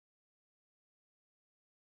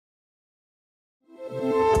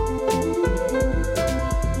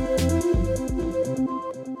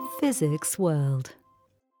Physics World.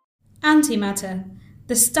 Antimatter,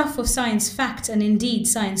 the stuff of science fact and indeed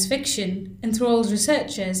science fiction, enthralls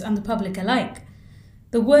researchers and the public alike.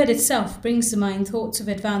 The word itself brings to mind thoughts of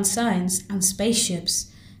advanced science and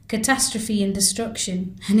spaceships, catastrophe and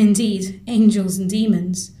destruction, and indeed angels and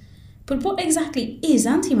demons. But what exactly is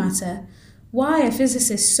antimatter? Why are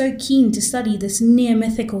physicists so keen to study this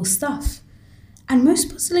near-mythical stuff? And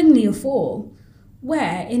most puzzlingly of all,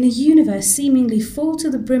 where, in a universe seemingly full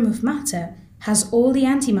to the brim of matter, has all the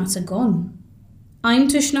antimatter gone? I'm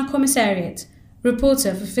Tushna Commissariat,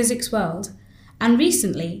 reporter for Physics World, and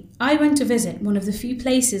recently I went to visit one of the few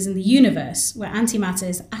places in the universe where antimatter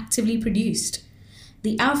is actively produced,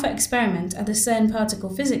 the Alpha experiment at the CERN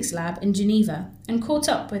Particle Physics Lab in Geneva, and caught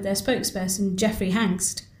up with their spokesperson Jeffrey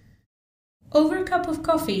Hangst. Over a cup of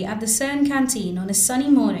coffee at the CERN canteen on a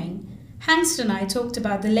sunny morning, Hangst and I talked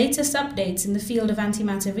about the latest updates in the field of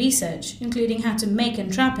antimatter research, including how to make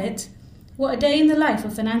and trap it, what a day in the life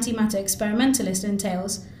of an antimatter experimentalist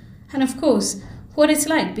entails, and of course, what it's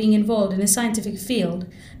like being involved in a scientific field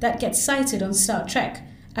that gets cited on Star Trek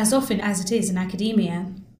as often as it is in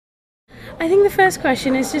academia. I think the first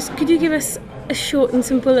question is just, could you give us a short and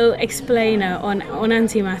simple little explainer on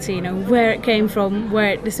antimatter, where it came from,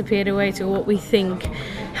 where it disappeared away to, what we think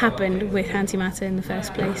happened with antimatter in the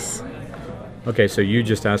first place? Okay, so you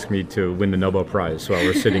just asked me to win the Nobel Prize while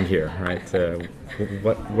we're sitting here, right?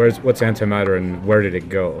 What's antimatter and where did it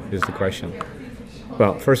go is the question.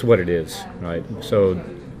 Well, first what it is, right? So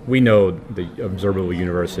we know the observable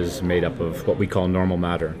universe is made up of what we call normal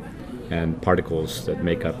matter and particles that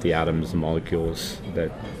make up the atoms, the molecules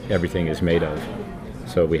that everything is made of.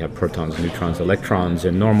 So we have protons, neutrons, electrons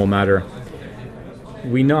in normal matter.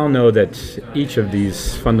 We now know that each of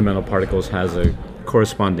these fundamental particles has a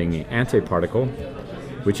corresponding antiparticle,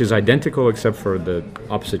 which is identical except for the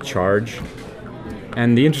opposite charge.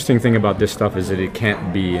 And the interesting thing about this stuff is that it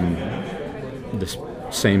can't be in the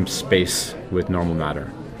same space with normal matter.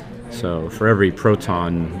 So for every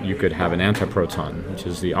proton, you could have an antiproton, which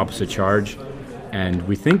is the opposite charge. And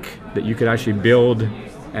we think that you could actually build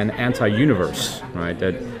an anti-universe, right?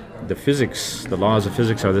 That the laws of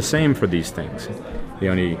physics are the same for these things. The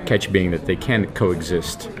only catch being that they can't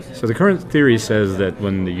coexist. So the current theory says that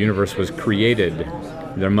when the universe was created,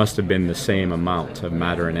 there must have been the same amount of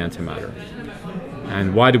matter and antimatter.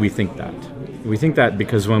 And why do we think that? We think that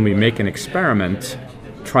because when we make an experiment,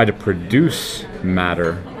 try to produce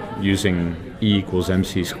matter using E equals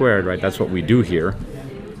mc squared, right? That's what we do here.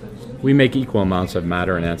 We make equal amounts of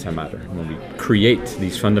matter and antimatter. When we create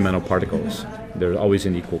these fundamental particles, they're always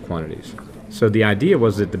in equal quantities. So the idea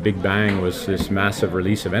was that the Big Bang was this massive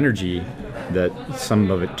release of energy, that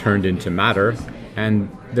some of it turned into matter, and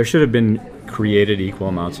there should have been created equal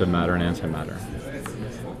amounts of matter and antimatter.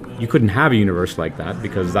 You couldn't have a universe like that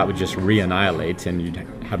because that would just re-annihilate and you'd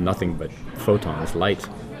have nothing but photons, light.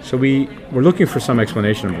 So we were looking for some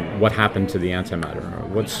explanation of what happened to the antimatter.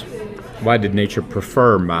 Why did nature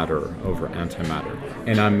prefer matter over antimatter?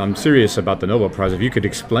 And I'm serious about the Nobel Prize. If you could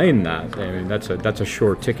explain that, I mean, that's a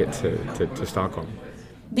sure ticket to Stockholm.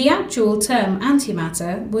 The actual term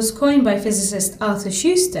antimatter was coined by physicist Arthur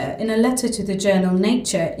Schuster in a letter to the journal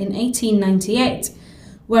Nature in 1898,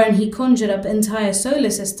 wherein he conjured up entire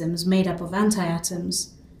solar systems made up of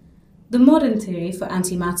antiatoms. The modern theory for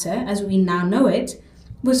antimatter, as we now know it,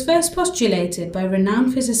 was first postulated by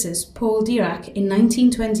renowned physicist Paul Dirac in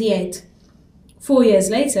 1928. 4 years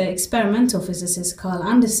later, experimental physicist Carl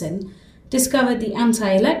Anderson discovered the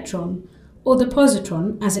anti-electron, or the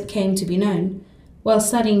positron as it came to be known, while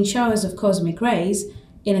studying showers of cosmic rays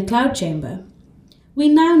in a cloud chamber. We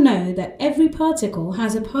now know that every particle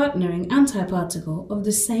has a partnering antiparticle of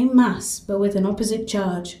the same mass but with an opposite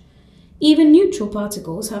charge. Even neutral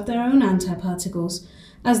particles have their own antiparticles,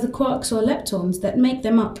 as the quarks or leptons that make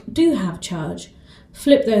them up do have charge.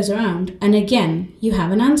 Flip those around, and again, you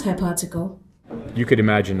have an antiparticle. You could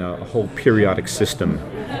imagine a whole periodic system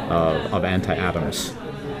of anti-atoms,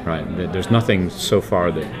 right? There's nothing so far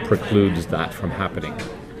that precludes that from happening.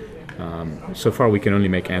 So far, we can only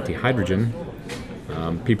make anti-hydrogen.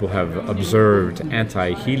 People have observed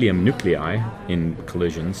anti-helium nuclei in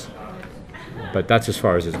collisions, but that's as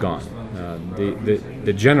far as it's gone.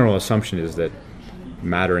 The general assumption is that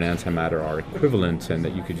matter and antimatter are equivalent and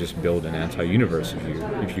that you could just build an anti-universe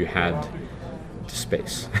if you had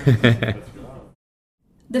space.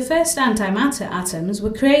 The first antimatter atoms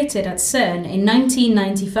were created at CERN in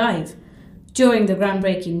 1995. During the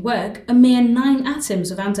groundbreaking work, a mere 9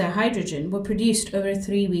 atoms of antihydrogen were produced over a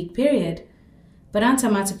 3-week period. But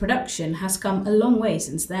antimatter production has come a long way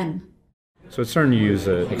since then. So at CERN you use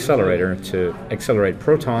an accelerator to accelerate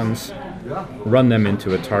protons run them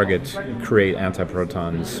into a target, create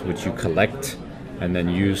antiprotons, which you collect and then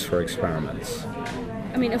use for experiments.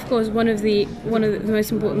 I mean, of course, one of the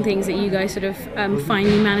most important things that you guys sort of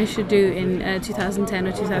finally managed to do in 2010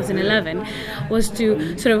 or 2011 was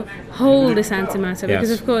to sort of hold this antimatter, because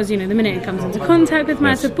Yes. of course, the minute it comes into contact with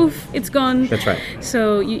matter, Yes. poof, it's gone. That's right.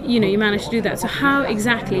 So you managed to do that. So how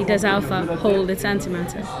exactly does alpha hold its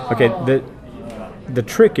antimatter? Okay, the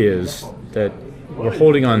trick is that we're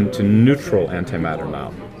holding on to neutral antimatter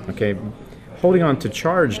now. Okay, holding on to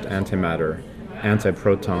charged antimatter,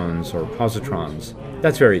 antiprotons or positrons,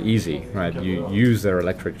 that's very easy, right? You use their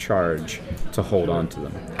electric charge to hold on to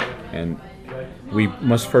them. And we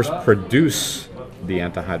must first produce the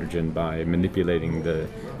antihydrogen by manipulating the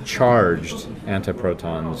charged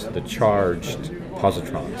antiprotons, the charged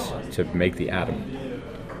positrons to make the atom.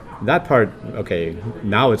 That part, okay,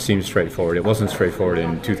 now it seems straightforward. It wasn't straightforward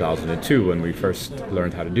in 2002 when we first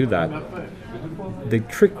learned how to do that. The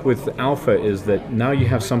trick with alpha is that now you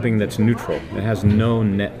have something that's neutral. It has no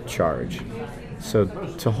net charge. So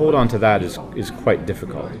to hold on to that is quite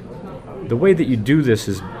difficult. The way that you do this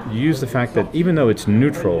is you use the fact that even though it's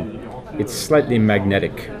neutral, it's slightly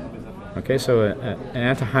magnetic. Okay, so an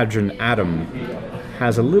antihydrogen atom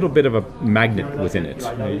has a little bit of a magnet within it.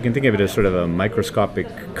 You can think of it as sort of a microscopic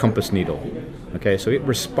compass needle. Okay, so it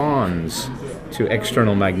responds to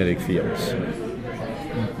external magnetic fields.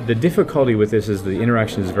 The difficulty with this is the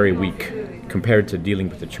interaction is very weak compared to dealing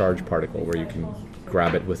with a charged particle where you can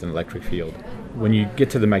grab it with an electric field. When you get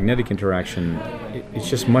to the magnetic interaction, it's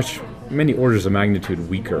just many orders of magnitude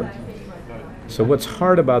weaker. So what's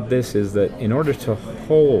hard about this is that in order to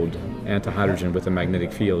hold antihydrogen with a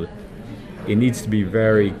magnetic field, it needs to be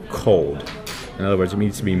very cold. In other words, it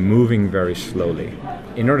needs to be moving very slowly.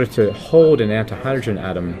 In order to hold an antihydrogen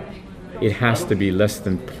atom, it has to be less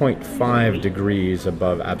than 0.5 degrees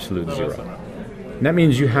above absolute zero. And that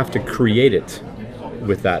means you have to create it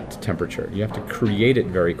with that temperature. You have to create it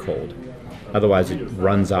very cold. Otherwise, it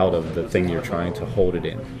runs out of the thing you're trying to hold it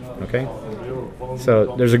in. Okay?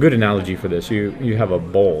 So there's a good analogy for this. You have a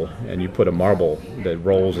bowl, and you put a marble that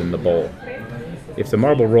rolls in the bowl. If the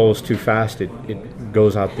marble rolls too fast, it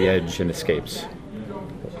goes out the edge and escapes.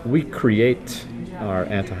 We create our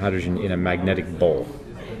antihydrogen in a magnetic bowl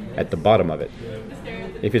at the bottom of it.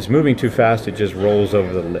 If it's moving too fast, it just rolls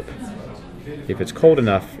over the lip. If it's cold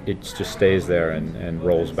enough, it just stays there and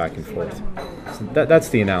rolls back and forth. So that's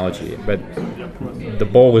the analogy. But the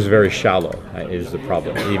bowl is very shallow, is the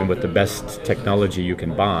problem. Even with the best technology you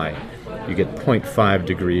can buy, you get 0.5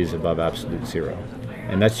 degrees above absolute zero.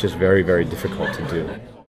 And that's just very, very difficult to do.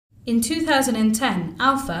 In 2010,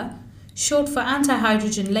 ALPHA, short for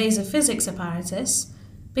Antihydrogen Laser Physics Apparatus,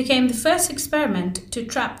 became the first experiment to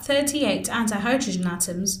trap 38 antihydrogen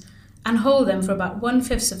atoms and hold them for about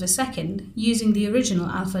 1/5 of a second using the original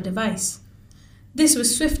ALPHA device. This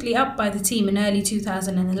was swiftly upped by the team in early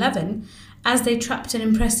 2011 as they trapped an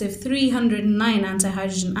impressive 309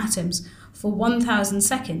 antihydrogen atoms for 1,000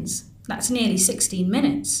 seconds. That's nearly 16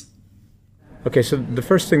 minutes. Okay, so the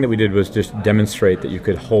first thing that we did was just demonstrate that you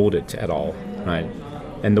could hold it at all, right?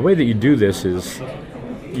 And the way that you do this is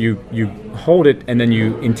you hold it and then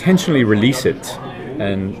you intentionally release it,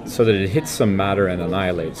 and so that it hits some matter and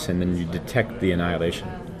annihilates, and then you detect the annihilation.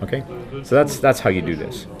 Okay, so that's how you do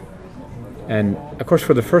this. And of course,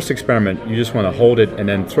 for the first experiment, you just want to hold it and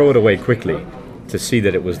then throw it away quickly to see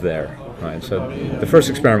that it was there. Right. So the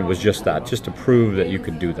first experiment was just that, just to prove that you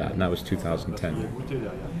could do that, and that was 2010.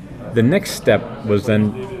 The next step was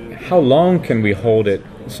then, how long can we hold it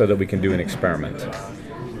so that we can do an experiment?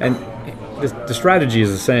 And the strategy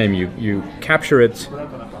is the same. You capture it,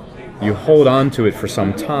 you hold on to it for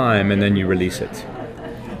some time, and then you release it.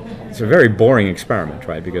 It's a very boring experiment,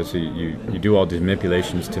 right? Because you do all these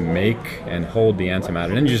manipulations to make and hold the antimatter,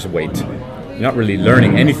 and then you just wait. You're not really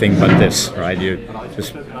learning anything but this, right? You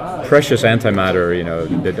just precious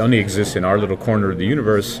antimatter, that only exists in our little corner of the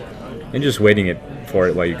universe, and just waiting for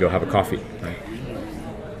it while you go have a coffee, right?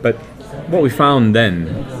 But what we found then,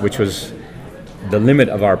 which was the limit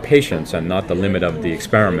of our patience and not the limit of the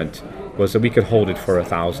experiment, was that we could hold it for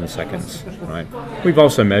 1,000 seconds, right? We've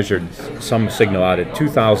also measured some signal out at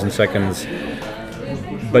 2,000 seconds,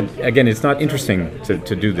 but again, it's not interesting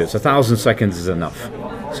to do this. 1,000 seconds is enough.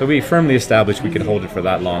 So we firmly established we could hold it for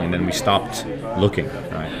that long, and then we stopped looking,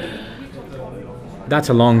 right? That's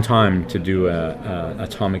a long time to do an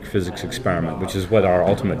atomic physics experiment, which is what our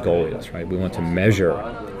ultimate goal is, right? We want to measure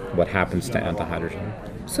what happens to antihydrogen.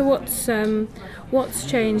 So what's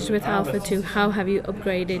changed with Alpha 2? How have you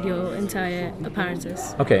upgraded your entire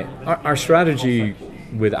apparatus? Okay, our strategy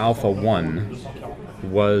with Alpha 1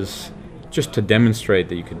 was just to demonstrate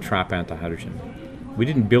that you could trap anti-hydrogen. We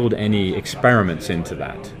didn't build any experiments into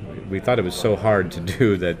that. We thought it was so hard to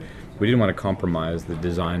do that we didn't want to compromise the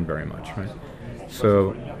design very much, right?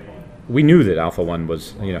 So we knew that Alpha 1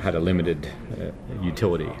 was, had a limited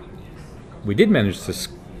utility. We did manage to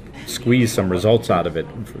squeeze some results out of it.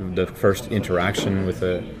 The first interaction with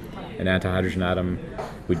an anti-hydrogen atom,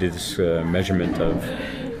 we did this measurement of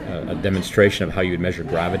a demonstration of how you would measure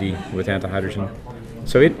gravity with anti-hydrogen.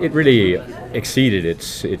 So it really exceeded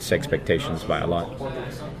its expectations by a lot.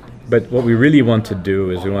 But what we really want to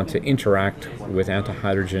do is we want to interact with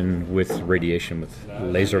anti-hydrogen with radiation, with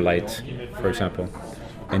laser light, for example,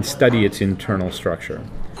 and study its internal structure.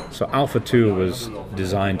 So Alpha 2 was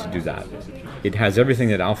designed to do that. It has everything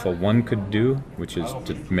that Alpha 1 could do, which is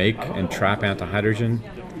to make and trap anti-hydrogen.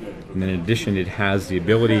 And in addition, it has the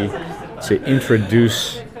ability to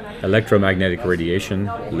introduce electromagnetic radiation,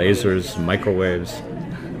 lasers, microwaves,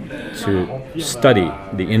 to study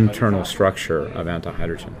the internal structure of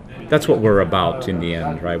anti-hydrogen. That's what we're about in the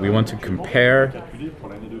end, right? We want to compare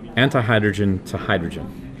anti-hydrogen to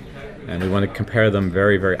hydrogen, and we want to compare them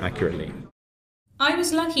very, very accurately. I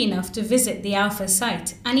was lucky enough to visit the Alpha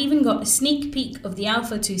site and even got a sneak peek of the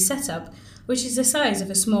Alpha 2 setup, which is the size of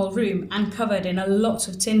a small room and covered in a lot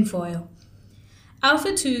of tinfoil.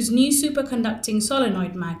 Alpha 2's new superconducting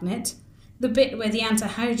solenoid magnet, the bit where the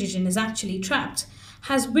anti-hydrogen is actually trapped,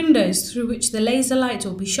 has windows through which the laser light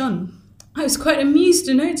will be shone. I was quite amused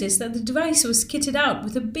to notice that the device was kitted out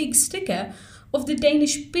with a big sticker of the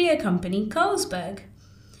Danish beer company Carlsberg.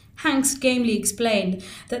 Hanks gamely explained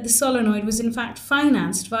that the solenoid was in fact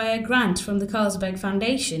financed via a grant from the Carlsberg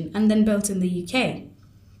Foundation and then built in the UK.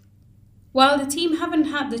 While the team haven't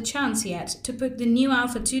had the chance yet to put the new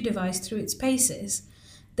Alpha 2 device through its paces,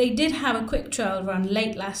 they did have a quick trial run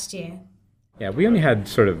late last year. Yeah, we only had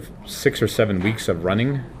sort of 6 or 7 weeks of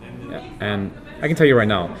running, and I can tell you right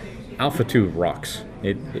now, Alpha 2 rocks.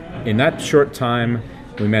 In that short time,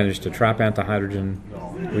 we managed to trap anti-hydrogen.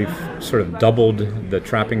 We've sort of doubled the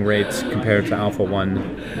trapping rates compared to Alpha 1,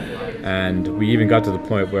 and we even got to the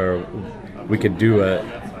point where we could do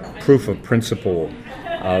a proof of principle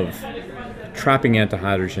of trapping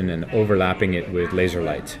anti-hydrogen and overlapping it with laser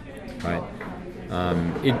light, right?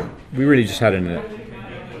 We really just had a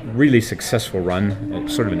really successful run,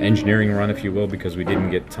 sort of an engineering run, if you will, because we didn't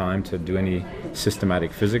get time to do any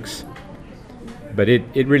systematic physics. But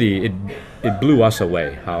it really blew us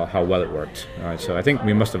away how well it worked. All right, so I think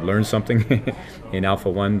we must have learned something in Alpha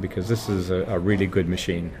 1, because this is a really good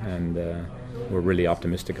machine, and we're really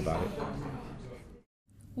optimistic about it.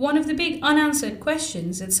 One of the big unanswered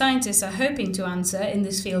questions that scientists are hoping to answer in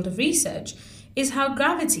this field of research is how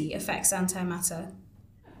gravity affects antimatter.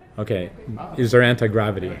 Okay, is there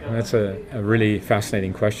anti-gravity? That's a really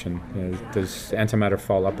fascinating question. Does antimatter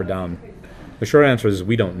fall up or down? The short answer is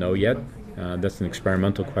we don't know yet. That's an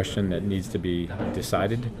experimental question that needs to be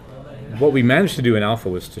decided. What we managed to do in Alpha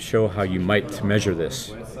was to show how you might measure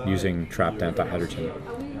this using trapped anti-hydrogen.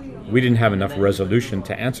 We didn't have enough resolution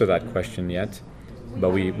to answer that question yet, but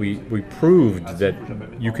we proved that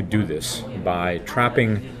you could do this by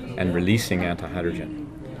trapping and releasing anti-hydrogen.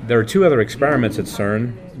 There are 2 other experiments at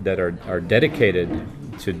CERN that are dedicated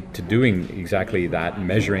to doing exactly that,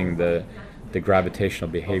 measuring the gravitational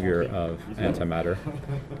behavior of antimatter.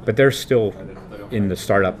 But they're still in the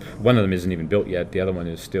startup. One of them isn't even built yet. The other one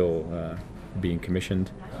is still being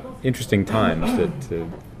commissioned. Interesting times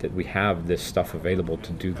that we have this stuff available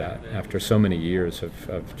to do that after so many years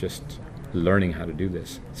of just learning how to do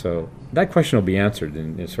this. So that question will be answered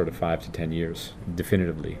in sort of 5 to 10 years,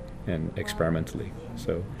 definitively and experimentally.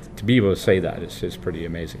 So to be able to say that is pretty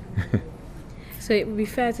amazing. So it would be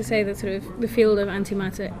fair to say that sort of the field of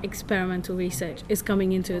antimatter experimental research is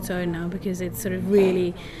coming into its own now, because it's sort of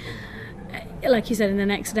really, like you said, in the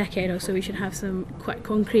next decade or so we should have some quite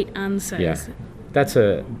concrete answers.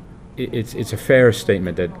 Yeah, it's a fair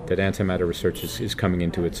statement that antimatter research is coming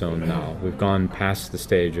into its own now. We've gone past the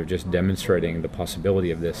stage of just demonstrating the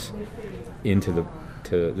possibility of this into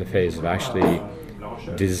the phase of actually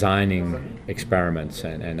designing experiments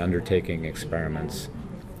and undertaking experiments.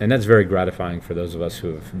 And that's very gratifying for those of us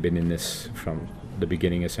who have been in this from the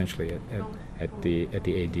beginning, essentially, at the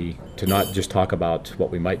AD, to not just talk about what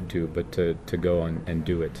we might do, but to go and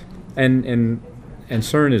do it. And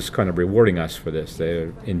CERN is kind of rewarding us for this.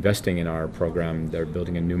 They're investing in our program. They're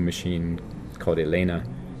building a new machine called ELENA,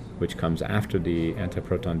 which comes after the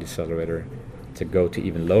antiproton decelerator, to go to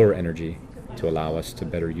even lower energy to allow us to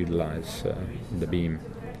better utilize the beam.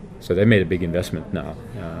 So they made a big investment now.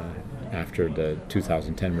 After the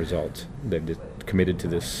 2010 results, they've committed to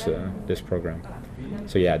this program.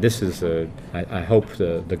 So yeah, this is I hope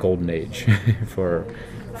the golden age for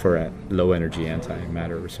low energy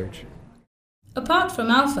antimatter research. Apart from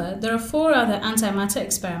ALPHA, there are 4 other antimatter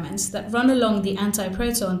experiments that run along the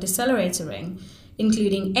antiproton decelerator ring,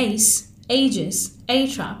 including ACE, AGIS,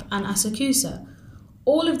 ATRAP, and Asakusa.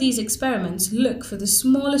 All of these experiments look for the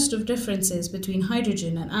smallest of differences between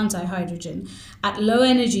hydrogen and antihydrogen at low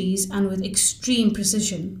energies and with extreme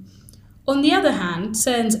precision. On the other hand,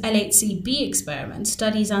 CERN's L8CB experiment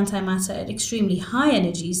studies antimatter at extremely high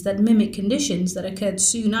energies that mimic conditions that occurred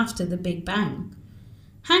soon after the Big Bang.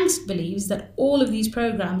 Hangst believes that all of these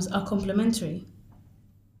programs are complementary.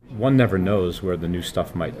 One never knows where the new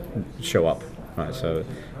stuff might show up, right? So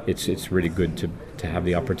it's really good to have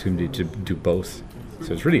the opportunity to do both.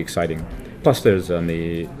 So it's really exciting. Plus there's on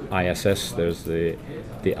the ISS, there's the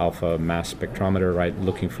alpha mass spectrometer, right,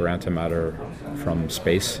 looking for antimatter from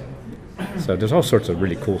space. So there's all sorts of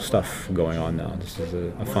really cool stuff going on now. This is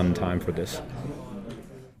a fun time for this.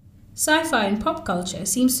 Sci-fi and pop culture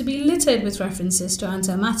seems to be littered with references to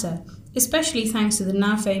antimatter, especially thanks to the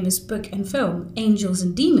now famous book and film Angels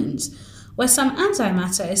and Demons, where some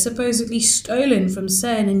antimatter is supposedly stolen from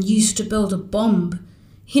CERN and used to build a bomb.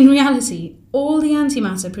 In reality, all the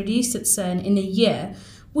antimatter produced at CERN in a year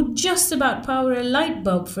would just about power a light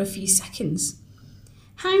bulb for a few seconds.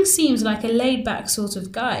 Hang seems like a laid-back sort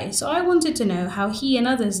of guy, so I wanted to know how he and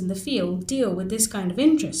others in the field deal with this kind of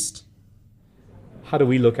interest. How do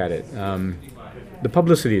we look at it? The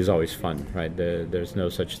publicity is always fun, right? There's no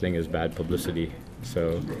such thing as bad publicity.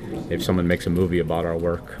 So if someone makes a movie about our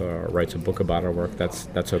work or writes a book about our work,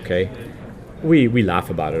 that's okay. We laugh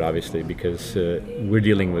about it, obviously, because we're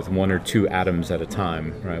dealing with 1 or 2 atoms at a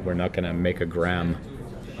time, right? We're not going to make a gram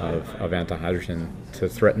of antihydrogen to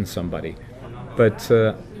threaten somebody. But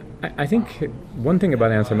I think one thing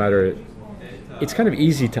about antimatter, it's kind of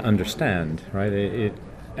easy to understand, right?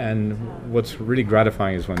 And what's really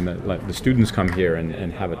gratifying is when the students come here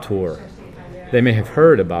and have a tour. They may have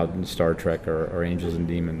heard about Star Trek or Angels and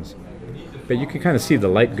Demons, but you can kind of see the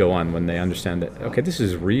light go on when they understand that, okay, this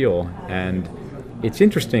is real, and it's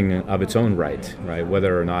interesting of its own right?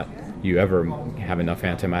 Whether or not you ever have enough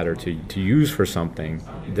antimatter to use for something,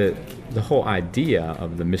 the whole idea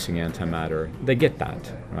of the missing antimatter, they get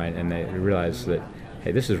that, right? And they realize that,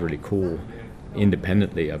 hey, this is really cool,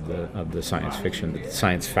 independently of the science fiction. The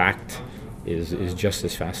science fact is just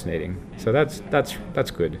as fascinating. So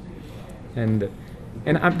that's good. And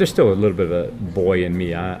there's still a little bit of a boy in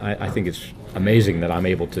me. I think it's amazing that I'm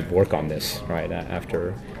able to work on this, right?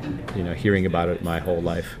 After hearing about it my whole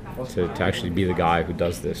life, to actually be the guy who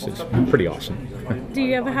does this, it's pretty awesome. Do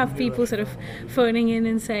you ever have people sort of phoning in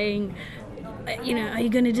and saying, are you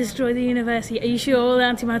going to destroy the universe? Are you sure all the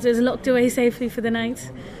antimatter is locked away safely for the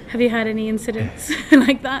night? Have you had any incidents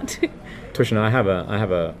like that? Tushin, I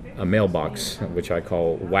have a mailbox which I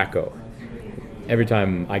call Wacko. Every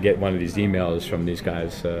time I get one of these emails from these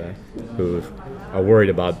guys who are worried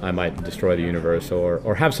about I might destroy the universe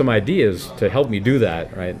or have some ideas to help me do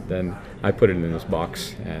that, right? Then I put it in this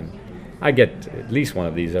box, and I get at least one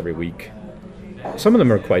of these every week. Some of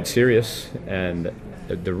them are quite serious, and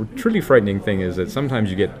the truly frightening thing is that sometimes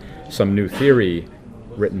you get some new theory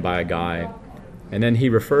written by a guy, and then he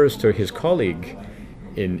refers to his colleague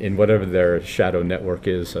in whatever their shadow network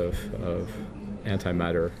is of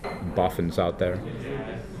antimatter boffins out there.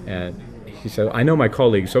 And he said, I know my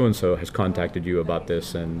colleague so-and-so has contacted you about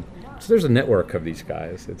this, and so there's a network of these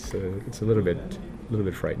guys. It's a little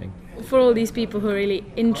bit frightening. For all these people who are really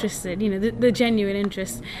interested, the genuine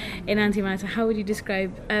interest in antimatter, how would you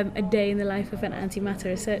describe a day in the life of an antimatter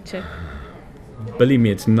researcher? Believe me,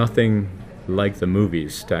 it's nothing like the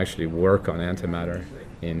movies to actually work on antimatter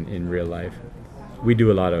in real life. We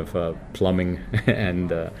do a lot of plumbing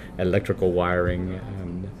and electrical wiring,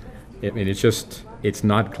 and it's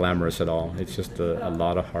not glamorous at all. It's just a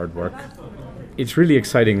lot of hard work. It's really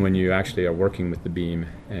exciting when you actually are working with the beam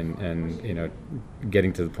and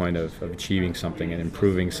getting to the point of achieving something and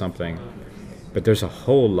improving something. But there's a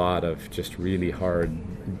whole lot of just really hard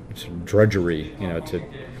drudgery,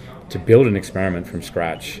 to build an experiment from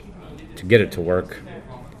scratch, to get it to work,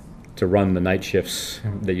 to run the night shifts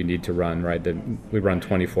that you need to run, right? We run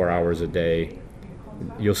 24 hours a day.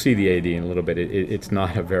 You'll see the AD in a little bit. It's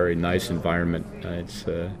not a very nice environment.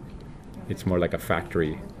 It's more like a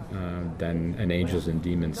factory than an Angels and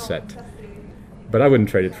Demons set. But I wouldn't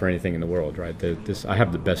trade it for anything in the world, right? I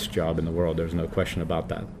have the best job in the world. There's no question about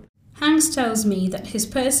that. Hanks tells me that his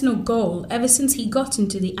personal goal, ever since he got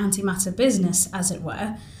into the antimatter business, as it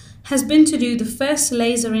were, has been to do the first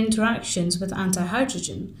laser interactions with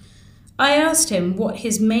antihydrogen. I asked him what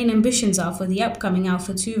his main ambitions are for the upcoming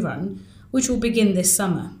Alpha 2 run, which will begin this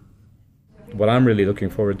summer. What I'm really looking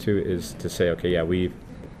forward to is to say, okay, yeah, we've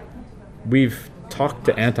talked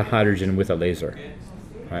to antihydrogen with a laser,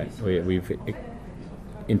 right? We've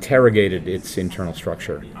interrogated its internal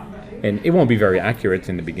structure, and it won't be very accurate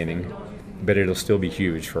in the beginning, but it'll still be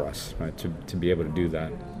huge for us, right, to be able to do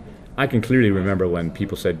that. I can clearly remember when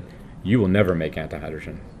people said, you will never make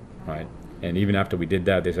antihydrogen, right? And even after we did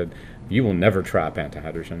that, they said, you will never trap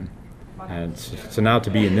antihydrogen. And so now to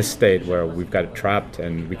be in this state where we've got it trapped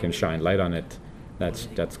and we can shine light on it,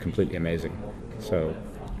 that's completely amazing. So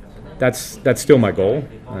that's still my goal,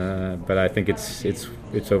 but I think it's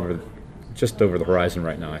just over the horizon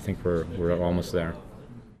right now. I think we're almost there.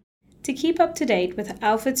 To keep up to date with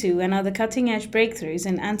Alpha-2 and other cutting-edge breakthroughs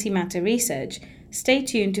in antimatter research, stay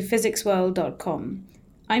tuned to physicsworld.com.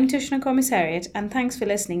 I'm Tushna Commissariat, and thanks for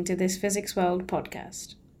listening to this Physics World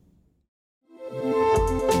podcast.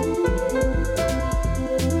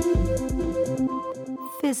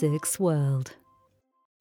 Physics World.